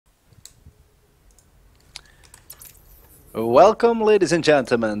Welcome, ladies and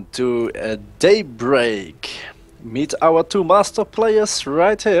gentlemen, to Daybreak. Meet our two master players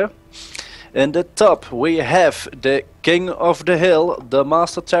right here. In the top, we have the King of the Hill, the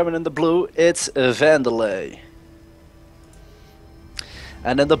Master Terran in the blue, it's Vandelay.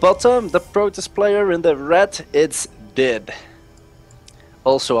 And in the bottom, the Protest player in the red, it's Did.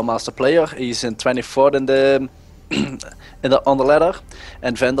 Also a master player, he's in 24th in the on the ladder,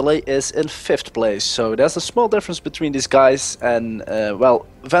 and Vandelay is in 5th place. So there's a small difference between these guys, and well,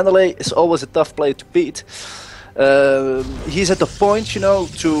 Vandelay is always a tough player to beat. He's at the point, you know,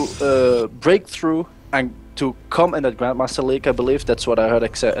 to break through and to come in that Grandmaster League. I believe that's what I heard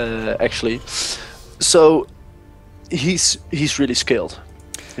actually. So he's really skilled.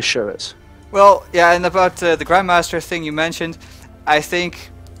 He sure is. Well, yeah, and about the Grandmaster thing you mentioned, I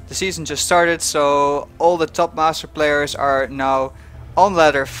think the season just started, so all the top master players are now on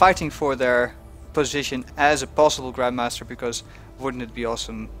ladder fighting for their position as a possible Grandmaster, because wouldn't it be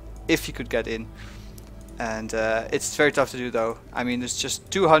awesome if you could get in? And it's very tough to do though. I mean, there's just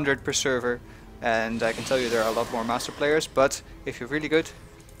 200 per server, and I can tell you there are a lot more master players, but if you're really good,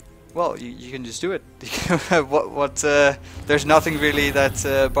 well, you can just do it. There's nothing really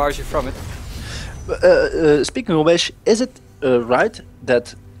that bars you from it. Speaking of which, is it right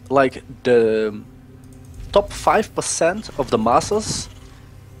that like the top 5% of the masters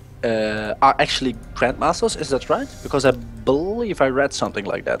are actually grandmasters? Is that right? Because I believe I read something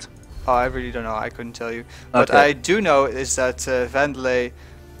like that. Oh, I really don't know. I couldn't tell you. But Okay. I do know is that Vandelay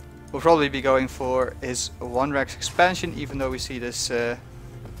will probably be going for his 1 Rex expansion, even though we see this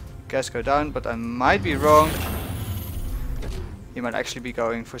gas go down. But I might be wrong. He might actually be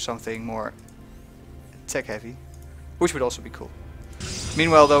going for something more tech heavy, which would also be cool.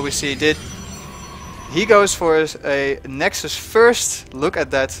 Meanwhile, though, we see he goes for a Nexus first. Look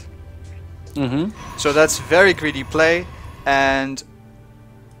at that. So that's very greedy play, and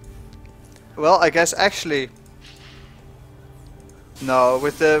well, I guess actually no,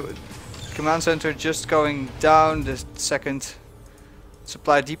 with the command center just going down, the second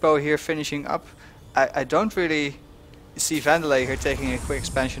supply depot here finishing up, I don't really see Vandelay here taking a quick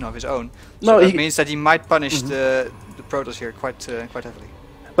expansion of his own. So No, that means that he might punish the Protoss here quite heavily.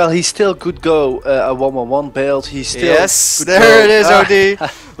 well, he still could go a 1-1-1 build. He still Yes, could there go- it is, OD.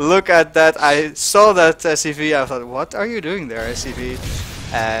 Look at that. I saw that SCV. I thought, what are you doing there, SCV?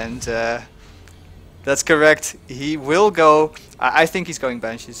 And that's correct. He will go. I think he's going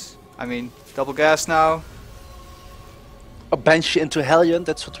Banshees. I mean, double gas now. a bench into Hellion.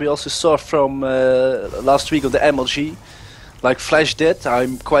 That's what we also saw from last week of the MLG, like Flash did.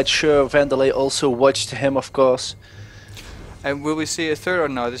 I'm quite sure Vandelay also watched him, of course. And will we see a third or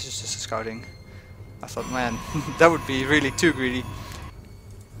no? This is just a scouting. I thought, man, that would be really too greedy.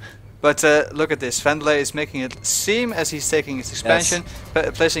 But look at this. Vandelay is making it seem as he's taking his expansion,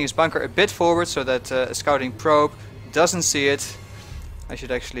 placing his bunker a bit forward so that a scouting probe doesn't see it. I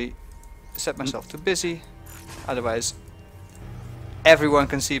should actually set myself too busy, otherwise everyone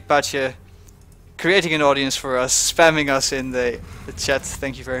can see Patje creating an audience for us, spamming us in the chat.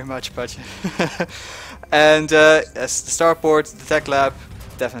 Thank you very much, Patje. And as the starport, the tech lab,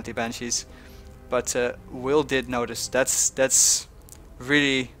 definitely Banshees. But Will did notice. That's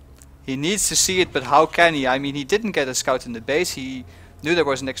really, he needs to see it, but how can he? I mean, he didn't get a scout in the base. He knew there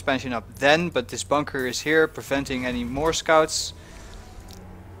was an expansion up then, but this bunker is here, preventing any more scouts.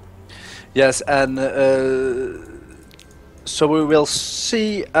 Yes, and so we will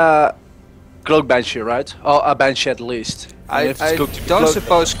see a cloak banshee, right? Or a banshee at least. And I if it's going to be don't cloak-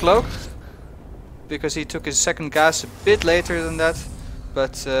 suppose cloak, because he took his second gas a bit later than that,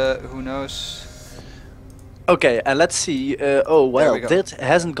 but who knows. Okay, and let's see. Oh well, we go. Dit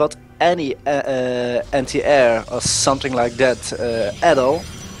hasn't got any anti-air or something like that at all.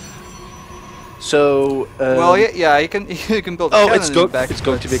 So Well, yeah, you can you can build a oh, cannon it's in going. the back. It's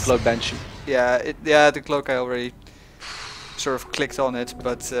going to be a but cloak banshee. Yeah, the cloak I already sort of clicked on it,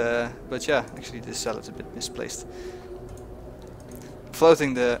 but yeah, actually this cell is a bit misplaced.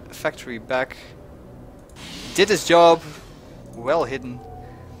 Floating the factory back, did his job, well hidden,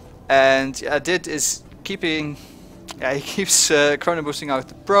 and yeah, Did is keeping. Yeah, he keeps chrono boosting out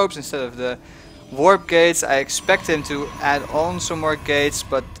the probes instead of the warp gates. I expect him to add on some more gates,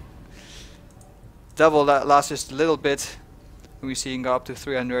 but double that last just a little bit. We see him go up to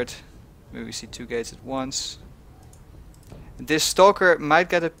 300. Maybe we see 2 gates at once. This stalker might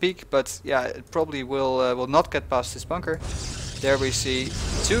get a peek, but yeah, it probably will not get past this bunker. There we see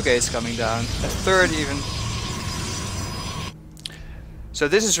 2 gates coming down, a third even. So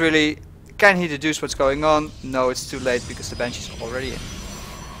this is really, can he deduce what's going on? No, it's too late because the bench is already in.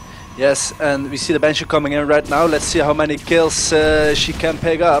 Yes, and we see the Banshee coming in right now. Let's see how many kills she can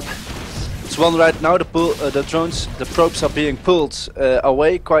pick up. It's one right now. The drones, the probes are being pulled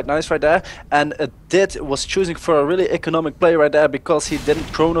away. Quite nice right there. And Did was choosing for a really economic play right there because he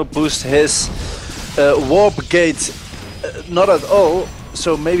didn't chrono boost his warp gate, not at all.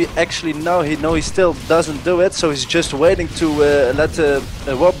 So maybe actually now he still doesn't do it. So he's just waiting to let the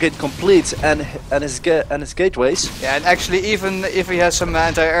warp gate complete and his gateways. Yeah, and actually even if he has some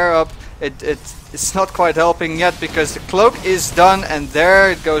anti-air up, it's not quite helping yet because the cloak is done and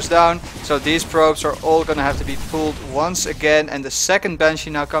there it goes down. So these probes are all gonna have to be pulled once again, and the second Banshee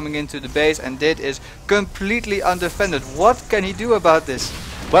now coming into the base, and Did is completely undefended. What can he do about this?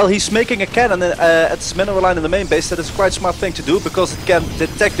 Well, he's making a cannon at his mineral line in the main base. That is quite a smart thing to do because it can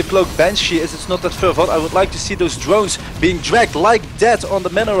detect the cloak Banshee as it's not that far. I would like to see those drones being dragged like that on the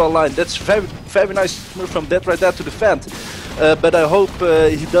mineral line. That's very nice move from Did right there to defend. But I hope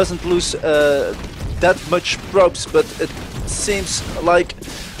he doesn't lose that much probes. But it seems like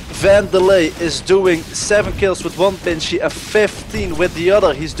Vandelay is doing 7 kills with one Banshee and 15 with the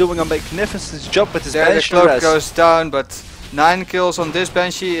other. He's doing a magnificent job with his Banshee. The cloak goes down, but 9 kills on this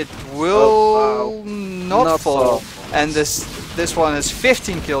Banshee. It will not fall. And this one has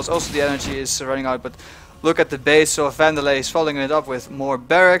 15 kills. Also the energy is running out, but look at the base. So Vandelay is following it up with more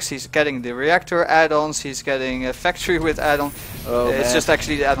barracks. He's getting the reactor add-ons. He's getting a factory with add-on. It's just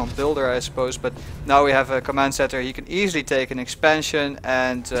actually the add-on builder, I suppose. But now we have a command center. He can easily take an expansion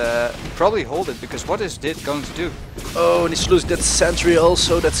and probably hold it, because what is Did going to do? Oh, and he's losing that sentry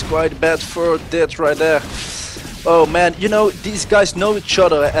also. That's quite bad for Did right there. Oh man, you know, these guys know each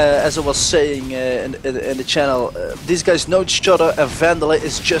other, as I was saying in the channel. These guys know each other, and Vandelay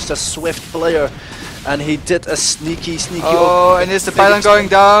is just a swift player. And he did a sneaky... Oh, and is the pylon going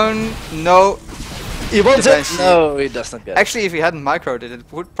down? No. He wants it? No, he does not get it. Actually, if he hadn't microed it, it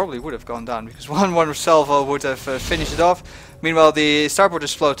probably would have gone down, because one salvo would have finished it off. Meanwhile, the starboard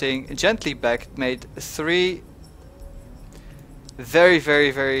is floating gently back, made 3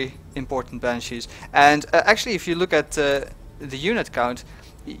 very important Banshees. And actually, if you look at the unit count,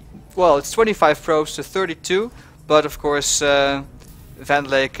 well, it's 25 probes to 32, but of course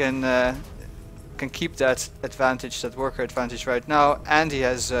Vandelay can keep that advantage, that worker advantage right now, and he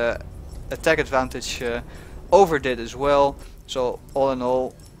has attack advantage over Did as well. So all in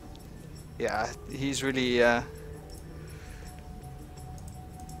all, yeah, he's really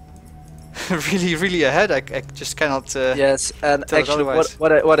really ahead. I just cannot yes, and tell actually otherwise.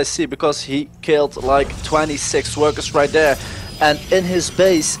 what I see, because he killed like 26 workers right there, and in his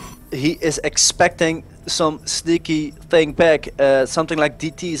base he is expecting some sneaky thing back, something like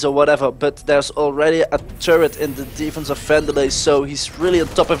DTs or whatever, but there's already a turret in the defense of Vandelay, so he's really on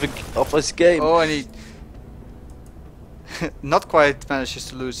top of his game. Oh, and he not quite manages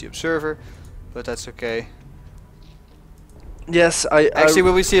to lose the observer, but that's okay. Yes, actually,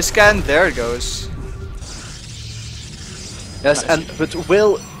 will we see a scan? There it goes. Yes, nice. but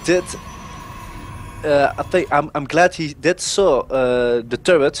Will did. I think I'm glad he did saw the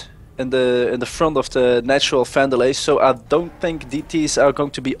turret in the front of the natural Vandelay. So I don't think DTs are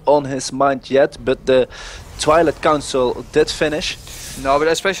going to be on his mind yet. But the Twilight Council did finish. No, but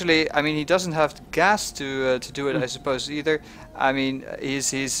especially, I mean, he doesn't have the gas to do it, I suppose, either. I mean,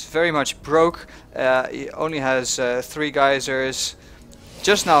 he's very much broke. He only has 3 geysers,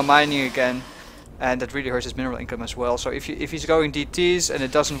 just now mining again, and that really hurts his mineral income as well. So if he's going DTs and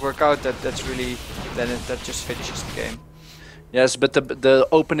it doesn't work out, that's really, that just finishes the game. Yes, but the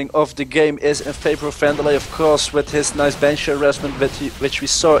opening of the game is in favor of Vandelay, of course, with his nice bench harassment, which we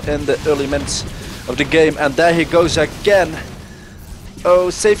saw in the early minutes of the game. And there he goes again.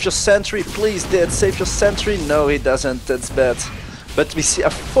 Oh, save your sentry, please, Did. Save your sentry. No, he doesn't. That's bad. But we see a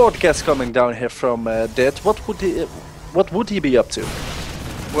 4th gas coming down here from Did. What would he be up to?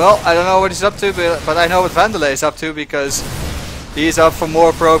 Well, I don't know what he's up to, but I know what Vandelay is up to, because he's up for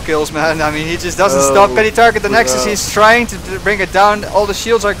more probe kills, man. I mean, he just doesn't stop. Can he target the Nexus? He's trying to bring it down. All the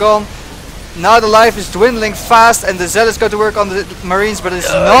shields are gone. Now the life is dwindling fast, and the Zealots go to work on the Marines, but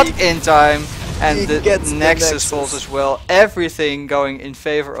it's not in time. And the Nexus falls as well. Everything going in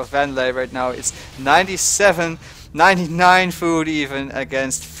favor of Vandelay right now. It's 97, 99 food even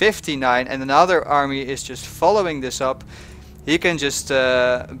against 59. And another army is just following this up. He can just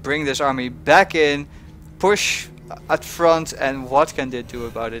bring this army back in, push at front, and what can they do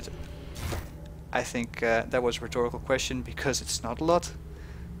about it? I think that was a rhetorical question, because it's not a lot.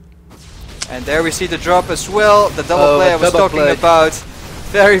 And there we see the drop as well. The double play I was talking about.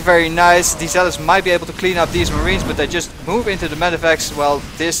 Very nice. These Zealots might be able to clean up these Marines, but they just move into the medevacs while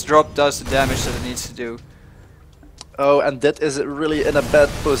this drop does the damage that it needs to do. Oh, and that is really in a bad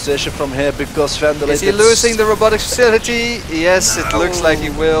position from here because Vandelay... Is he losing the robotics facility? Yes, it looks like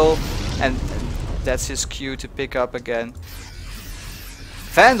he will. And that's his cue to pick up again.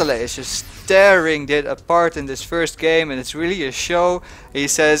 Vandelay is just tearing it apart in this first game, and it's really a show. He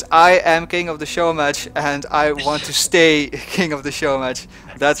says, I am king of the show match, and I want to stay king of the show match.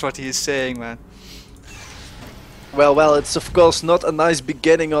 That's what he's saying, man. Well, it's of course not a nice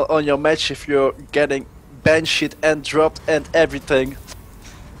beginning on your match if you're getting bansheed and dropped and everything.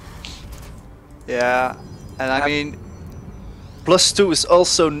 Yeah, and I mean... +2 is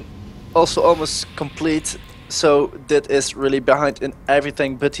also almost complete, so that is really behind in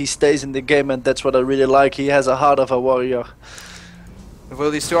everything, but he stays in the game, and that's what I really like. He has a heart of a warrior. Will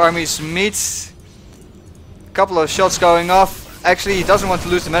these two armies meet? A couple of shots going off. Actually, he doesn't want to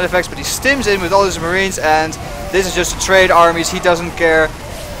lose the medifex, but he stims in with all his marines, and this is just trade armies. He doesn't care.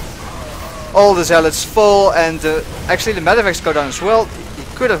 All the zealots full, and actually the medifex go down as well. He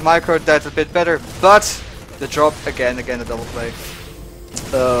could have microed that a bit better, but the drop again a double play.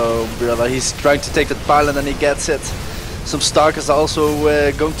 Oh brother, he's trying to take that pylon and he gets it. Some Starkers are also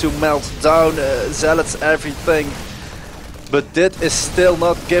going to melt down, zealots, everything. But that is still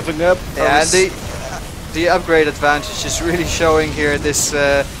not giving up. Yeah, and the upgrade advantage is really showing here. This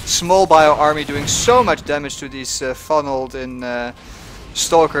small bio army doing so much damage to these funneled in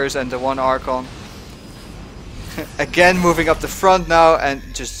Stalkers and the one Archon. Again moving up the front now and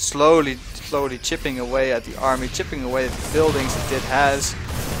just slowly chipping away at the army, chipping away at the buildings that it has.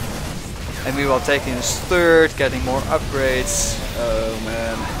 And meanwhile taking his third, getting more upgrades. Oh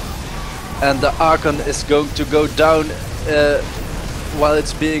man. And the Archon is going to go down while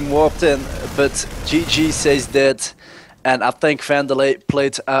it's being warped in, but GG says that. And I think Vandelay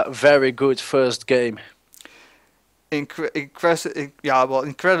played a very good first game.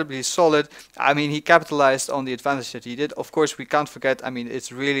 Incredibly solid. I mean, he capitalized on the advantage that he did. Of course, we can't forget, I mean,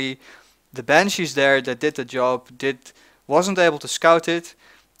 it's really the Banshees there that did the job, wasn't able to scout it,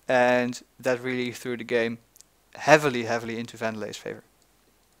 and that really threw the game heavily into Vandelay's favor.